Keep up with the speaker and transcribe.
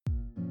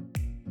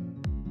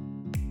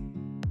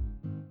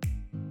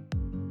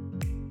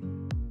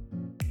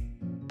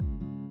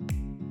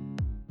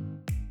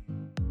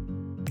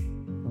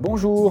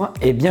Bonjour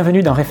et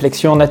bienvenue dans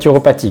Réflexion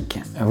naturopathique.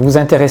 Vous vous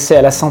intéressez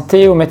à la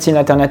santé, aux médecines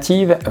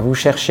alternatives, vous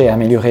cherchez à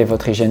améliorer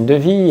votre hygiène de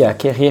vie, à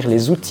acquérir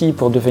les outils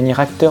pour devenir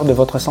acteur de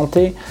votre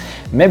santé,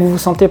 mais vous vous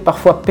sentez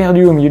parfois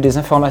perdu au milieu des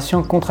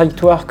informations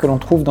contradictoires que l'on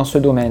trouve dans ce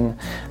domaine.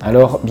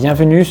 Alors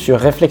bienvenue sur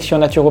Réflexion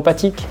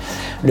naturopathique,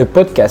 le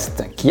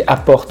podcast qui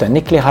apporte un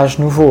éclairage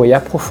nouveau et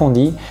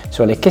approfondi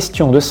sur les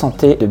questions de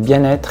santé, de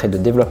bien-être et de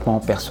développement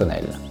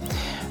personnel.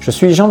 Je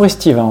suis Jean-Brice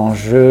Thivan,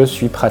 je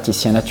suis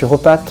praticien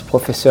naturopathe,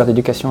 professeur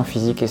d'éducation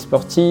physique et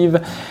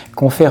sportive,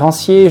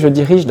 conférencier, je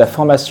dirige la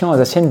formation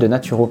alsacienne de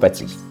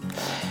naturopathie.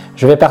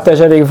 Je vais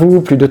partager avec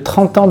vous plus de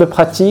 30 ans de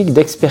pratique,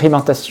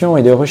 d'expérimentation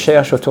et de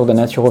recherche autour de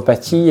la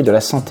naturopathie et de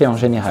la santé en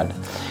général.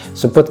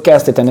 Ce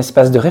podcast est un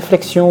espace de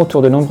réflexion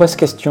autour de nombreuses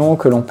questions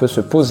que l'on peut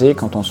se poser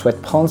quand on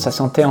souhaite prendre sa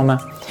santé en main.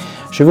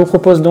 Je vous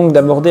propose donc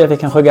d'aborder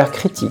avec un regard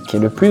critique et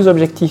le plus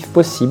objectif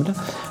possible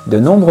de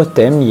nombreux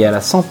thèmes liés à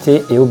la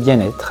santé et au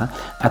bien-être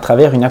à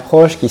travers une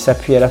approche qui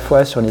s'appuie à la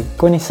fois sur les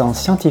connaissances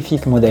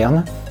scientifiques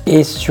modernes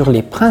et sur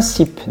les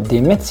principes des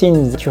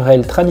médecines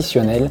naturelles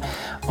traditionnelles,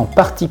 en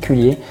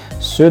particulier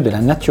ceux de la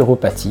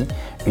naturopathie,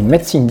 une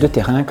médecine de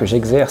terrain que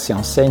j'exerce et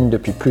enseigne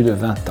depuis plus de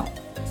 20 ans.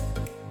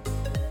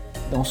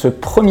 Dans ce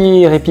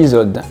premier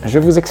épisode, je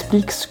vous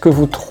explique ce que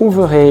vous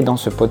trouverez dans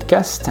ce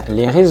podcast,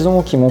 les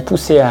raisons qui m'ont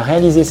poussé à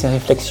réaliser ces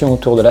réflexions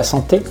autour de la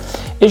santé,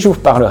 et je vous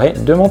parlerai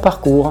de mon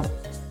parcours.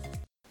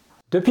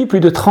 Depuis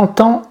plus de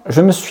 30 ans, je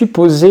me suis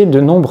posé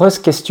de nombreuses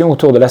questions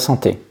autour de la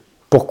santé.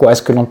 Pourquoi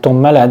est-ce que l'on tombe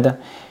malade ?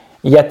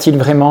 Y a-t-il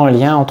vraiment un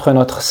lien entre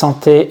notre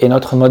santé et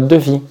notre mode de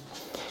vie ?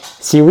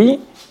 Si oui,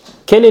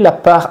 quelle est la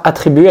part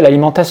attribuée à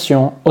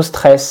l'alimentation, au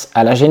stress,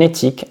 à la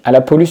génétique, à la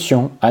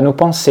pollution, à nos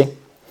pensées ?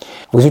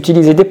 Vous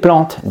utilisez des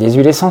plantes, des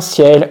huiles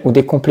essentielles ou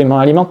des compléments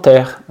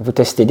alimentaires. Vous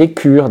testez des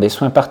cures, des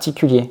soins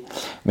particuliers.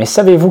 Mais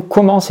savez-vous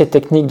comment ces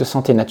techniques de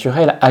santé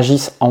naturelle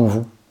agissent en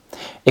vous ?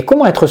 Et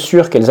comment être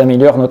sûr qu'elles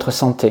améliorent notre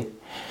santé ?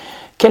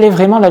 Quelle est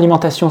vraiment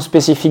l'alimentation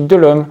spécifique de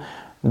l'homme ?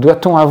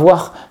 Doit-on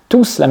avoir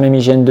tous la même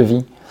hygiène de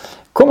vie ?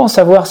 Comment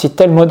savoir si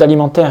tel mode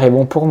alimentaire est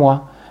bon pour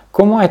moi ?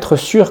 Comment être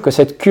sûr que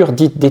cette cure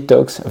dite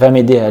détox va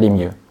m'aider à aller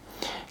mieux ?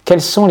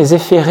 Quels sont les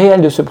effets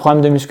réels de ce programme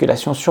de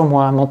musculation sur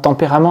moi ? Mon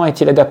tempérament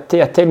est-il adapté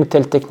à telle ou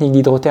telle technique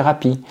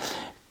d'hydrothérapie ?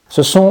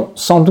 Ce sont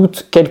sans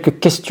doute quelques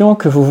questions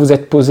que vous vous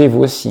êtes posées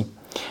vous aussi.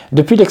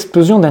 Depuis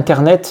l'explosion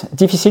d'Internet,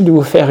 difficile de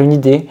vous faire une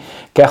idée,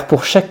 car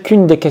pour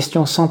chacune des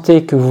questions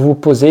santé que vous vous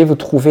posez, vous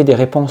trouvez des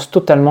réponses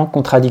totalement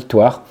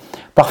contradictoires,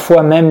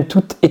 parfois même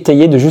toutes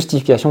étayées de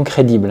justifications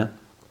crédibles.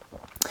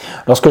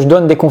 Lorsque je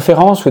donne des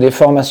conférences ou des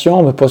formations,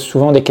 on me pose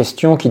souvent des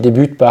questions qui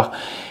débutent par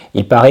 «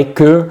 il paraît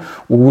que »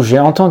 ou « j'ai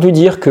entendu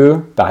dire que »,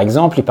 par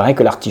exemple, il paraît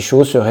que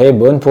l'artichaut serait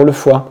bonne pour le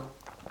foie,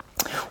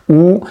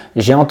 ou «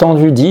 j'ai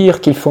entendu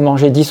dire qu'il faut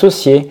manger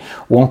dissocié »,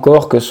 ou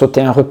encore que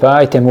sauter un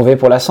repas était mauvais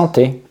pour la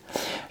santé.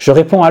 Je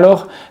réponds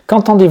alors «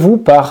 qu'entendez-vous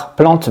par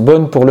plante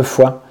bonne pour le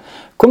foie ?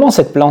 Comment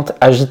cette plante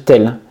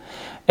agit-elle ?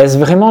 Est-ce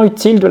vraiment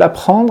utile de la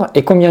prendre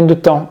et combien de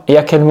temps et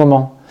à quel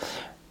moment ?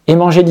 Et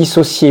manger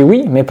dissocié,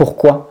 oui, mais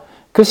pourquoi ?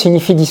 Que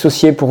signifie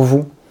dissocier pour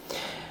vous ?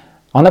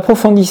 En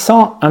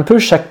approfondissant un peu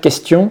chaque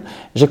question,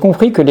 j'ai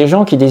compris que les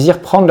gens qui désirent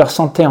prendre leur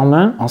santé en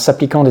main en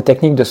s'appliquant des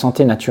techniques de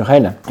santé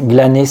naturelle,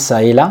 glanées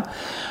ça et là,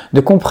 ne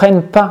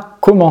comprennent pas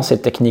comment ces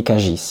techniques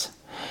agissent.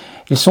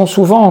 Ils sont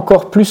souvent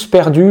encore plus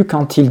perdus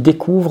quand ils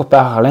découvrent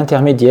par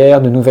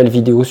l'intermédiaire de nouvelles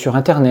vidéos sur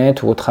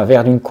Internet ou au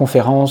travers d'une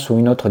conférence ou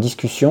une autre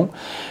discussion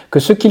que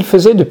ce qu'ils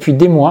faisaient depuis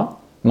des mois,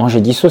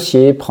 manger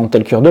dissocié, prendre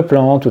telle cure de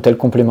plante ou tel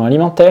complément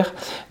alimentaire,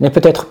 n'est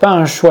peut-être pas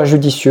un choix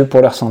judicieux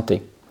pour leur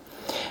santé.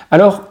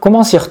 Alors,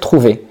 comment s'y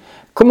retrouver ?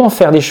 Comment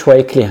faire des choix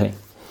éclairés ?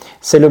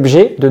 C'est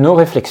l'objet de nos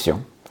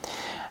réflexions.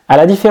 À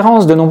la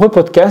différence de nombreux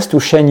podcasts ou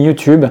chaînes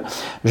YouTube,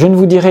 je ne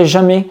vous dirai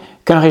jamais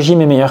qu'un régime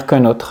est meilleur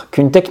qu'un autre,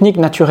 qu'une technique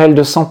naturelle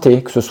de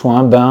santé, que ce soit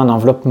un bain, un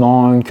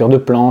enveloppement, une cure de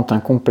plante, un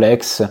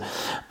complexe,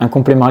 un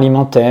complément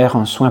alimentaire,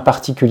 un soin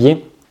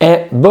particulier,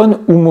 est bonne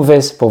ou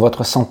mauvaise pour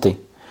votre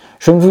santé.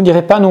 Je ne vous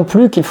dirai pas non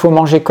plus qu'il faut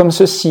manger comme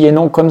ceci et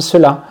non comme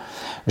cela.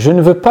 Je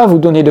ne veux pas vous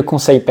donner de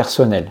conseils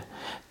personnels.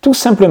 Tout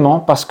simplement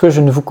parce que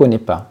je ne vous connais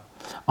pas.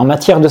 En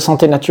matière de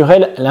santé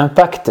naturelle,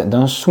 l'impact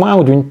d'un soin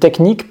ou d'une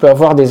technique peut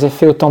avoir des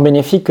effets autant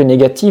bénéfiques que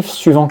négatifs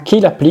suivant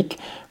qui l'applique,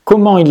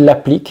 comment il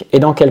l'applique et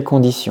dans quelles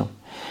conditions.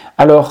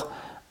 Alors,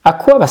 à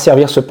quoi va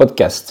servir ce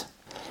podcast ?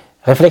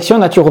 Réflexion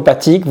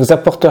naturopathique vous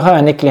apportera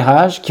un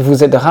éclairage qui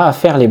vous aidera à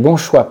faire les bons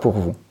choix pour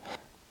vous.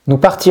 Nous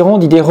partirons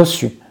d'idées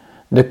reçues,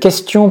 de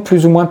questions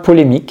plus ou moins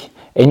polémiques,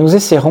 et nous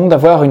essaierons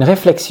d'avoir une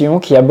réflexion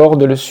qui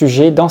aborde le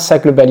sujet dans sa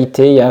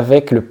globalité et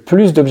avec le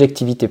plus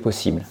d'objectivité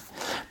possible.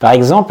 Par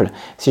exemple,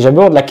 si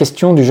j'aborde la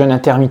question du jeûne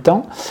intermittent,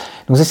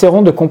 nous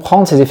essaierons de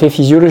comprendre ses effets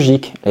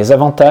physiologiques, les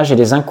avantages et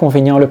les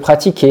inconvénients à le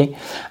pratiquer,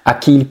 à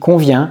qui il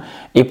convient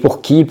et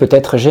pour qui il peut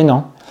être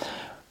gênant.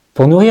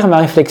 Pour nourrir ma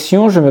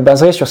réflexion, je me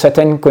baserai sur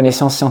certaines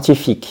connaissances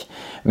scientifiques,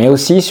 mais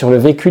aussi sur le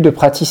vécu de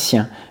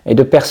praticiens et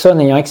de personnes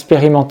ayant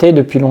expérimenté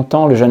depuis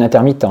longtemps le jeûne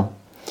intermittent.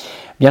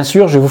 Bien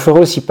sûr, je vous ferai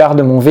aussi part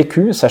de mon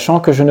vécu,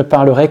 sachant que je ne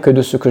parlerai que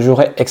de ce que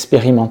j'aurai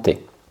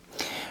expérimenté.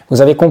 Vous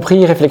avez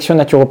compris, Réflexion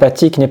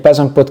naturopathique n'est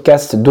pas un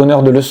podcast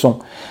donneur de leçons.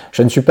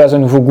 Je ne suis pas un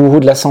nouveau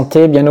gourou de la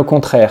santé, bien au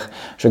contraire.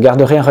 Je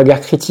garderai un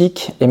regard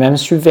critique et même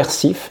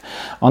subversif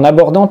en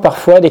abordant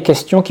parfois des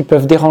questions qui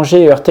peuvent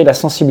déranger et heurter la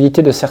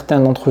sensibilité de certains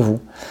d'entre vous.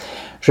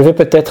 Je vais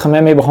peut-être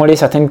même ébranler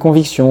certaines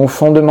convictions ou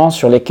fondements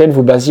sur lesquels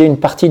vous basiez une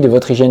partie de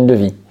votre hygiène de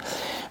vie.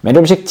 Mais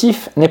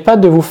l'objectif n'est pas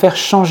de vous faire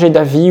changer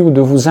d'avis ou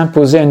de vous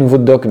imposer un nouveau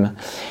dogme.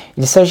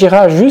 Il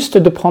s'agira juste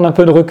de prendre un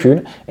peu de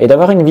recul et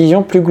d'avoir une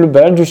vision plus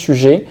globale du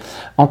sujet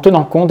en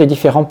tenant compte des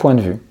différents points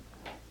de vue.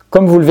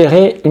 Comme vous le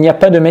verrez, il n'y a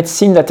pas de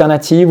médecine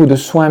alternative ou de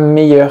soin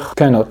meilleur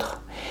qu'un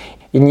autre.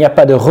 Il n'y a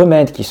pas de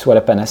remède qui soit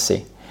la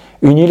panacée.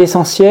 Une huile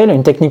essentielle,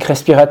 une technique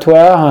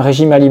respiratoire, un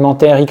régime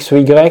alimentaire X ou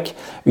Y,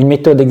 une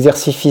méthode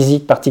d'exercice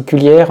physique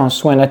particulière, un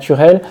soin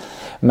naturel,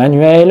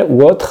 manuel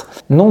ou autre,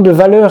 n'ont de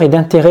valeur et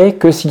d'intérêt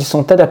que s'ils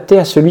sont adaptés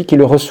à celui qui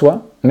le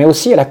reçoit, mais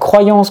aussi à la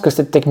croyance que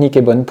cette technique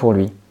est bonne pour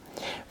lui.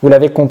 Vous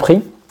l'avez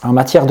compris, en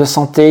matière de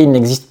santé, il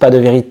n'existe pas de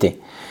vérité.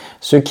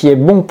 Ce qui est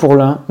bon pour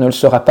l'un ne le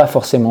sera pas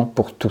forcément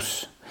pour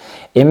tous.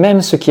 Et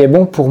même ce qui est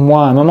bon pour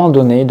moi à un moment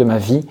donné de ma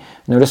vie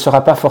ne le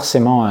sera pas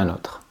forcément à un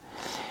autre.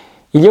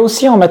 Il y a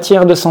aussi en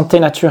matière de santé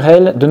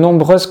naturelle de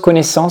nombreuses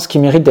connaissances qui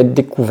méritent d'être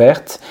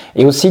découvertes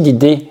et aussi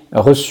d'idées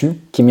reçues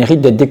qui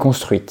méritent d'être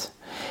déconstruites.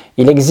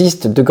 Il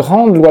existe de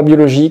grandes lois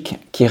biologiques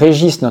qui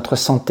régissent notre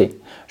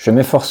santé. Je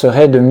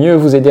m'efforcerai de mieux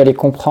vous aider à les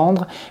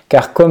comprendre,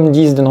 car comme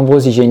disent de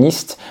nombreux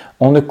hygiénistes,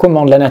 on ne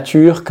commande la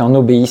nature qu'en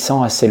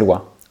obéissant à ses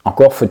lois.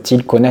 Encore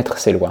faut-il connaître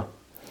ces lois.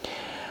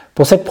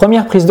 Pour cette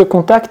première prise de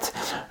contact,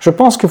 je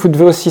pense que vous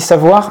devez aussi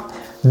savoir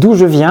d'où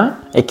je viens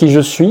et qui je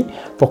suis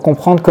pour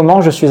comprendre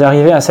comment je suis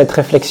arrivé à cette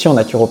réflexion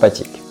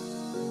naturopathique.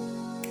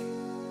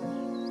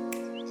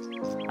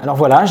 Alors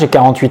voilà, j'ai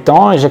 48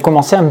 ans et j'ai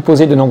commencé à me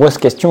poser de nombreuses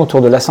questions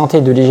autour de la santé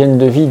et de l'hygiène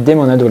de vie dès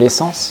mon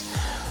adolescence.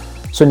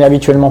 Ce n'est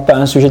habituellement pas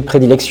un sujet de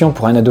prédilection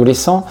pour un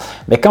adolescent,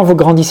 mais quand vous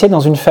grandissez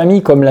dans une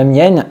famille comme la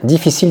mienne,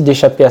 difficile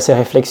d'échapper à ces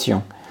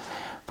réflexions.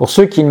 Pour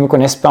ceux qui ne me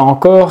connaissent pas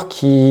encore,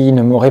 qui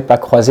ne m'auraient pas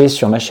croisé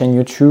sur ma chaîne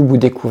YouTube ou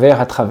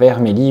découvert à travers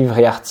mes livres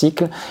et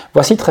articles,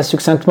 voici très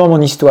succinctement mon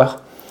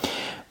histoire.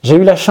 J'ai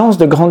eu la chance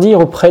de grandir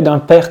auprès d'un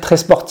père très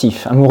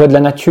sportif, amoureux de la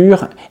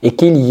nature et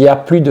qui, il y a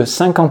plus de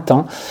 50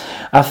 ans,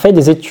 a fait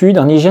des études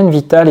en hygiène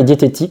vitale et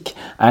diététique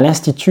à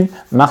l'Institut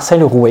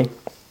Marcel Rouet.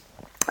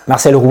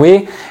 Marcel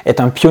Rouet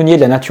est un pionnier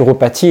de la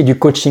naturopathie et du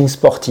coaching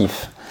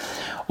sportif.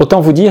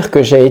 Autant vous dire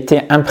que j'ai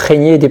été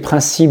imprégné des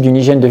principes d'une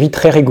hygiène de vie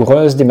très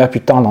rigoureuse dès ma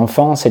plus tendre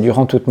enfance et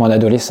durant toute mon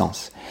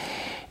adolescence.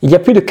 Il y a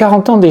plus de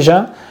 40 ans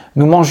déjà,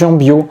 nous mangions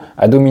bio,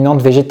 à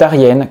dominante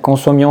végétarienne,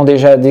 consommions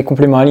déjà des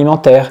compléments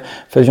alimentaires,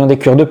 faisions des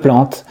cures de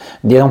plantes,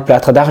 des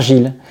emplâtres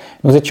d'argile.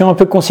 Nous étions un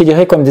peu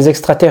considérés comme des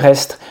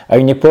extraterrestres, à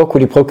une époque où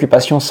les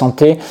préoccupations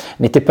santé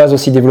n'étaient pas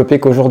aussi développées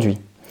qu'aujourd'hui.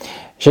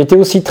 J'ai été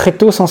aussi très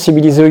tôt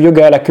sensibilisé au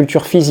yoga, à la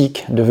culture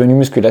physique, devenue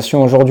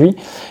musculation aujourd'hui,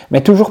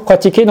 mais toujours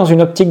pratiqué dans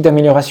une optique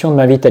d'amélioration de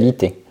ma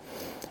vitalité.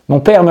 Mon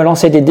père me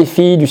lançait des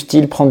défis du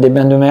style prendre des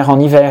bains de mer en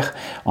hiver,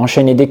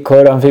 enchaîner des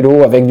cols en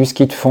vélo avec du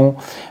ski de fond,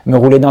 me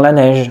rouler dans la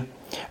neige.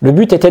 Le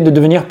but était de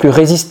devenir plus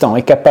résistant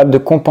et capable de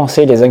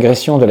compenser les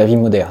agressions de la vie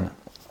moderne.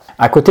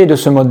 À côté de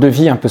ce mode de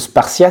vie un peu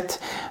spartiate,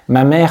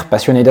 ma mère,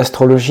 passionnée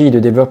d'astrologie et de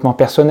développement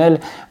personnel,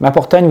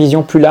 m'apporta une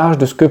vision plus large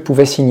de ce que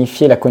pouvait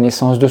signifier la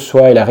connaissance de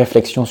soi et la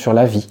réflexion sur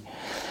la vie.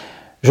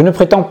 Je ne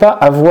prétends pas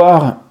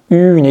avoir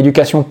eu une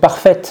éducation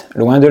parfaite,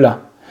 loin de là.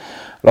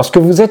 Lorsque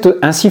vous êtes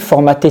ainsi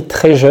formaté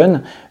très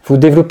jeune, vous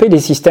développez des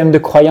systèmes de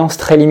croyances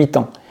très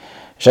limitants.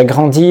 J'ai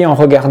grandi en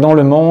regardant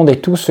le monde et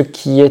tout ce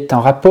qui est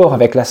en rapport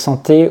avec la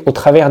santé au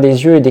travers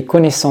des yeux et des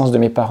connaissances de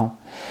mes parents.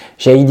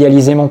 J'ai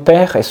idéalisé mon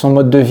père et son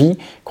mode de vie,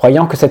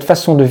 croyant que cette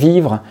façon de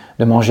vivre,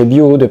 de manger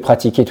bio, de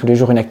pratiquer tous les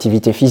jours une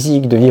activité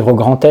physique, de vivre au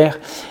grand air,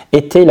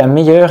 était la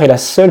meilleure et la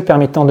seule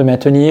permettant de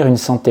maintenir une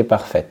santé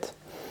parfaite.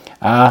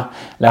 Ah,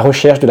 la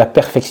recherche de la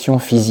perfection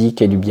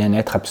physique et du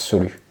bien-être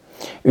absolu.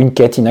 Une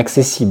quête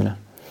inaccessible.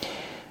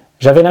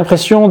 J'avais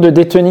l'impression de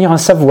détenir un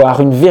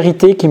savoir, une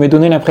vérité qui me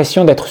donnait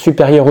l'impression d'être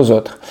supérieur aux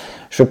autres.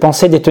 Je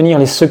pensais détenir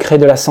les secrets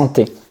de la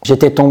santé.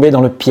 J'étais tombé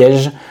dans le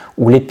piège,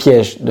 ou les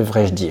pièges,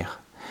 devrais-je dire.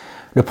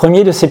 Le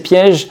premier de ces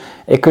pièges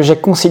est que j'ai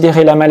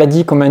considéré la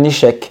maladie comme un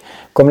échec,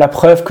 comme la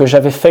preuve que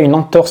j'avais fait une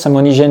entorse à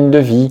mon hygiène de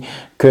vie,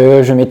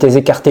 que je m'étais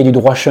écarté du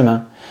droit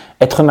chemin.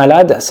 Être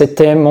malade,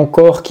 c'était mon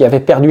corps qui avait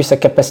perdu sa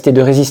capacité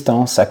de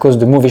résistance à cause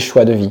de mauvais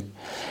choix de vie.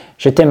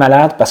 J'étais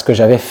malade parce que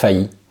j'avais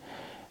failli.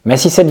 Mais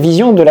si cette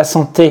vision de la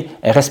santé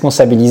est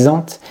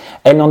responsabilisante,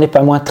 elle n'en est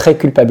pas moins très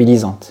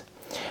culpabilisante.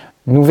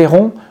 Nous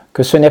verrons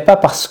que ce n'est pas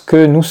parce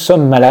que nous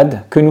sommes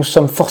malades que nous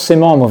sommes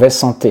forcément en mauvaise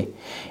santé.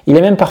 Il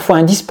est même parfois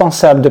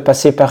indispensable de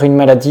passer par une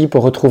maladie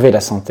pour retrouver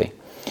la santé.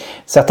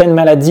 Certaines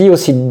maladies,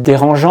 aussi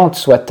dérangeantes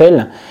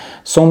soient-elles,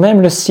 sont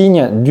même le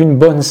signe d'une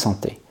bonne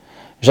santé.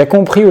 J'ai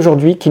compris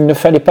aujourd'hui qu'il ne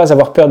fallait pas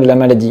avoir peur de la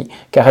maladie,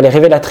 car elle est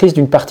révélatrice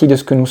d'une partie de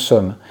ce que nous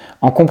sommes.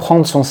 En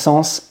comprendre son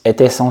sens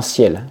est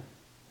essentiel.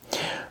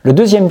 Le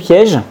deuxième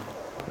piège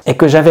est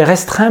que j'avais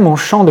restreint mon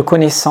champ de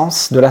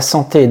connaissance de la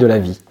santé et de la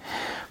vie.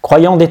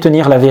 Croyant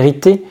détenir la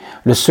vérité,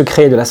 le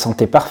secret de la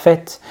santé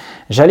parfaite,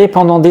 j'allais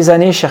pendant des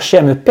années chercher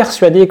à me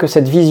persuader que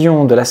cette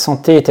vision de la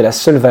santé était la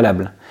seule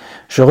valable.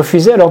 Je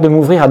refusais alors de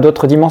m'ouvrir à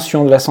d'autres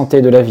dimensions de la santé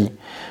et de la vie.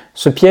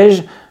 Ce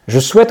piège, je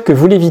souhaite que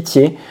vous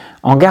l'évitiez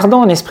en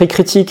gardant un esprit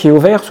critique et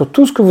ouvert sur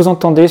tout ce que vous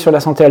entendez sur la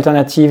santé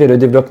alternative et le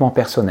développement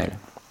personnel.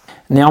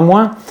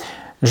 Néanmoins,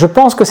 je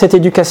pense que cette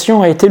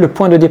éducation a été le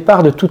point de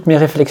départ de toutes mes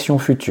réflexions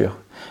futures.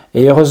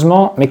 Et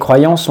heureusement, mes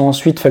croyances ont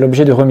ensuite fait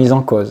l'objet de remises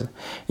en cause.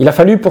 Il a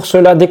fallu pour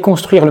cela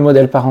déconstruire le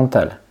modèle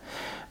parental.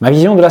 Ma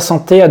vision de la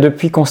santé a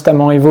depuis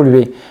constamment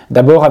évolué,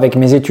 d'abord avec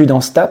mes études en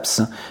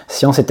STAPS,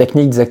 sciences et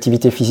techniques des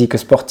activités physiques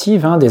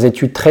sportives, des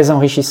études très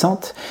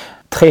enrichissantes,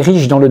 très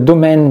riches dans le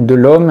domaine de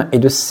l'homme et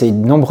de ses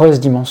nombreuses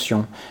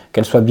dimensions,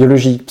 qu'elles soient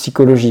biologiques,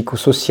 psychologiques ou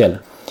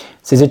sociales.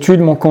 Ces études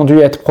m'ont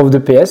conduit à être prof de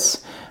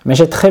PS, mais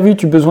j'ai très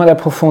vite eu besoin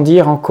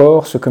d'approfondir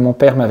encore ce que mon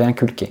père m'avait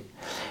inculqué.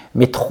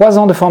 Mes 3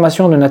 ans de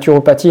formation de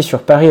naturopathie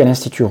sur Paris à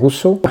l'Institut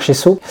Rousseau,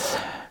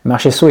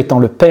 Marchesso étant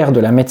le père de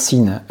la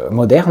médecine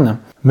moderne,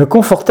 me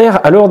confortèrent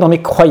alors dans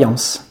mes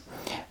croyances.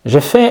 J'ai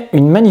fait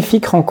une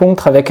magnifique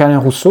rencontre avec Alain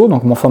Rousseau,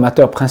 donc mon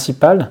formateur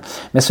principal,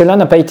 mais cela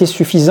n'a pas été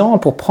suffisant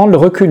pour prendre le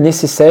recul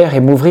nécessaire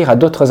et m'ouvrir à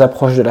d'autres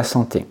approches de la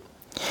santé.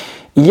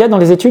 Il y a dans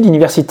les études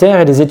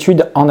universitaires et les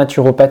études en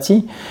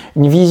naturopathie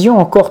une vision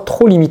encore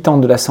trop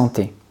limitante de la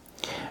santé.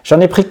 J'en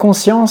ai pris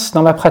conscience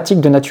dans ma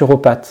pratique de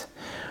naturopathe.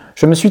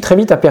 Je me suis très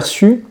vite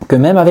aperçu que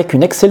même avec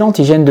une excellente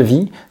hygiène de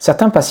vie,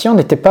 certains patients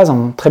n'étaient pas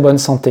en très bonne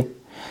santé.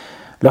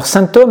 Leurs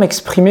symptômes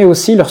exprimaient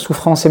aussi leur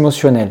souffrance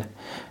émotionnelle.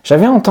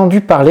 J'avais entendu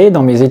parler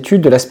dans mes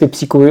études de l'aspect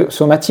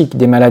psychosomatique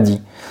des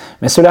maladies,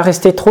 mais cela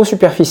restait trop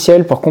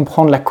superficiel pour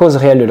comprendre la cause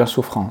réelle de leur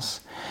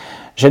souffrance.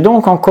 J'ai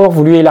donc encore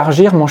voulu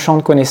élargir mon champ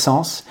de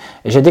connaissances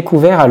et j'ai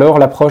découvert alors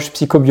l'approche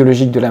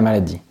psychobiologique de la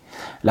maladie.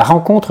 La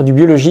rencontre du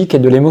biologique et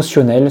de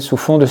l'émotionnel sous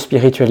fond de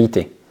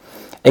spiritualité.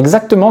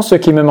 Exactement ce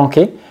qui me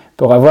manquait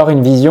pour avoir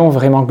une vision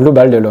vraiment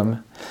globale de l'homme.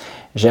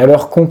 J'ai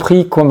alors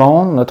compris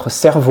comment notre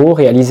cerveau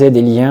réalisait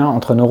des liens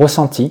entre nos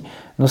ressentis,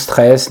 nos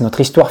stress,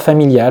 notre histoire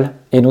familiale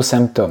et nos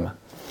symptômes.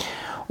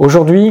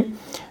 Aujourd'hui,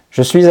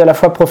 je suis à la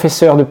fois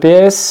professeur de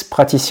PS,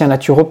 praticien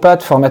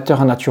naturopathe,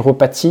 formateur en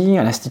naturopathie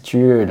à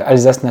l'Institut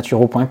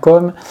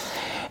alsacenaturo.com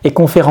et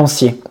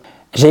conférencier.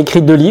 J'ai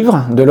écrit 2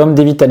 livres, De l'homme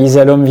dévitalisé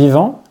à l'homme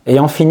vivant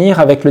et En finir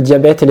avec le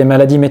diabète et les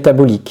maladies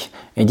métaboliques,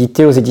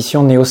 édité aux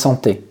éditions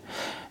Néo-Santé.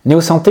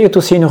 Néo-Santé est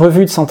aussi une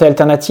revue de santé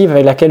alternative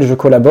avec laquelle je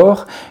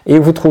collabore et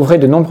où vous trouverez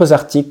de nombreux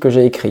articles que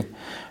j'ai écrits.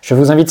 Je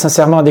vous invite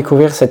sincèrement à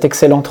découvrir cette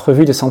excellente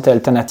revue de santé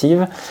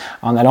alternative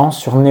en allant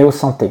sur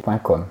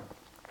neosanté.com.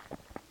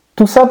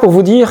 Tout ça pour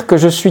vous dire que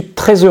je suis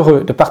très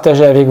heureux de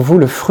partager avec vous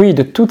le fruit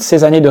de toutes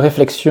ces années de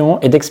réflexion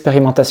et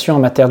d'expérimentation en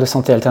matière de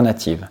santé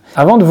alternative.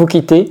 Avant de vous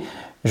quitter,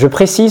 je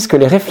précise que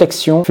les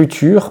réflexions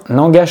futures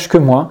n'engagent que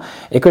moi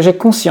et que j'ai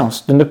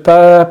conscience de ne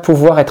pas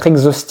pouvoir être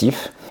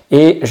exhaustif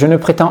et je ne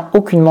prétends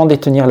aucunement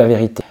détenir la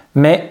vérité.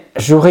 Mais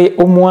j'aurai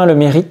au moins le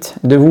mérite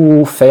de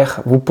vous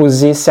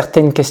poser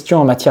certaines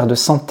questions en matière de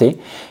santé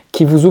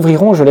qui vous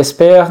ouvriront, je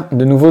l'espère,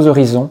 de nouveaux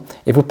horizons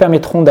et vous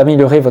permettront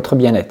d'améliorer votre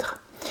bien-être.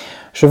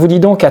 Je vous dis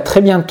donc à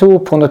très bientôt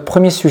pour notre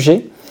premier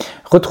sujet.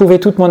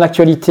 Retrouvez toute mon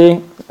actualité,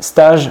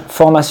 stage,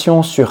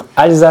 formation sur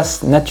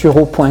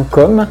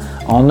alsacenaturo.com,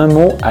 en un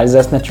mot,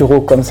 Alsace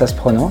Naturo comme ça se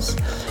prononce.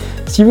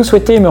 Si vous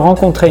souhaitez me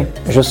rencontrer,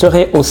 je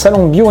serai au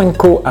Salon Bio &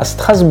 Co à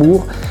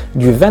Strasbourg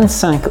du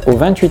 25 au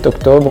 28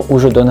 octobre où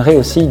je donnerai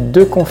aussi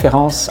 2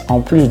 conférences en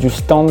plus du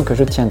stand que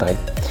je tiendrai.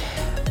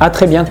 À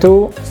très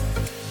bientôt.